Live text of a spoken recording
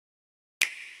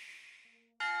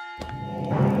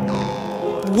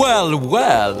Well,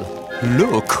 well,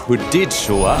 look who did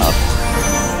show up.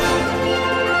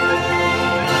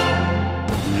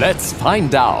 Let's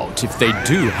find out if they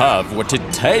do have what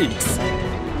it takes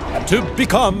to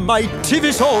become my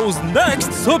TV show's next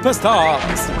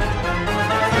superstars.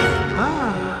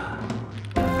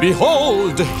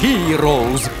 Behold,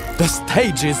 heroes, the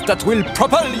stages that will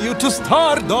propel you to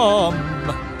stardom.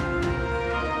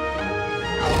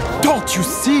 Don't you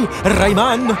see,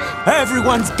 Rayman?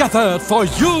 Everyone's gathered for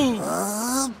you.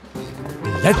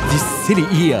 Let these silly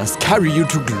ears carry you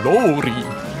to glory.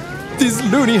 These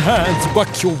loony hands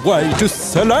walk your way to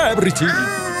celebrity.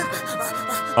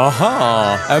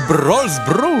 Aha, a brawl's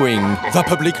brewing. The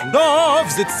public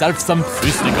loves itself some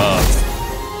fisticuffs.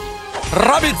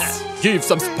 Rabbids, give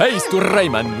some space to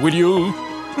Rayman, will you?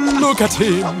 Look at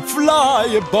him fly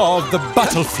above the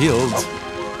battlefield.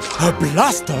 A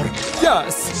blaster?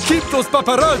 Yes, keep those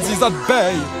paparazzis at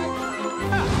bay.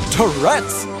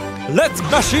 Tourettes? Let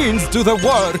machines do the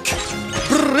work.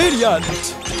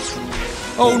 Brilliant!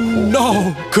 Oh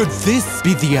no! Could this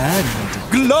be the end?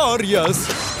 Glorious!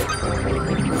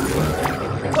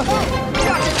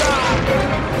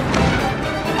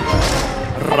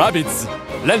 Rabbids,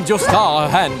 lend your star a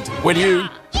hand, will you?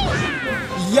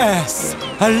 Yes,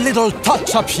 a little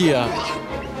touch-up here.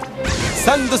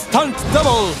 Send the stunt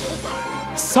double.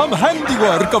 Some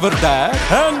handiwork over there,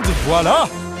 and voila!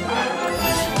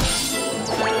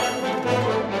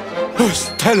 A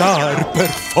stellar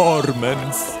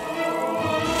performance.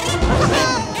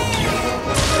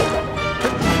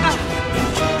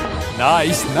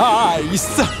 Nice,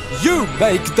 nice! You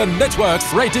make the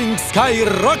network's rating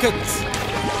skyrocket!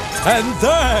 And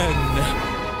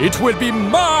then, it will be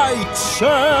my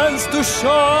chance to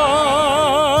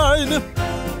shine!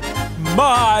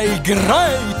 My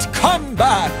great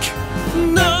comeback!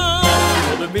 Now,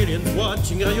 for the millions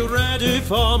watching, are you ready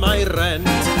for my rant?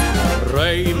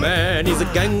 Rayman is a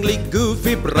gangly,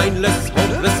 goofy, brainless,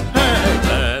 hopeless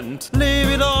headland. Leave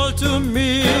it all to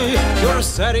me. You're a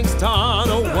setting star,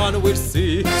 no one will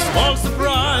see. Small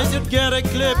surprise, you'd get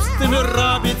eclipsed in a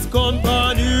Rabbids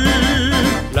company.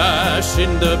 Flash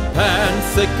in the pan,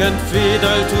 second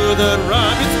fiddle to the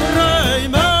Rabbids.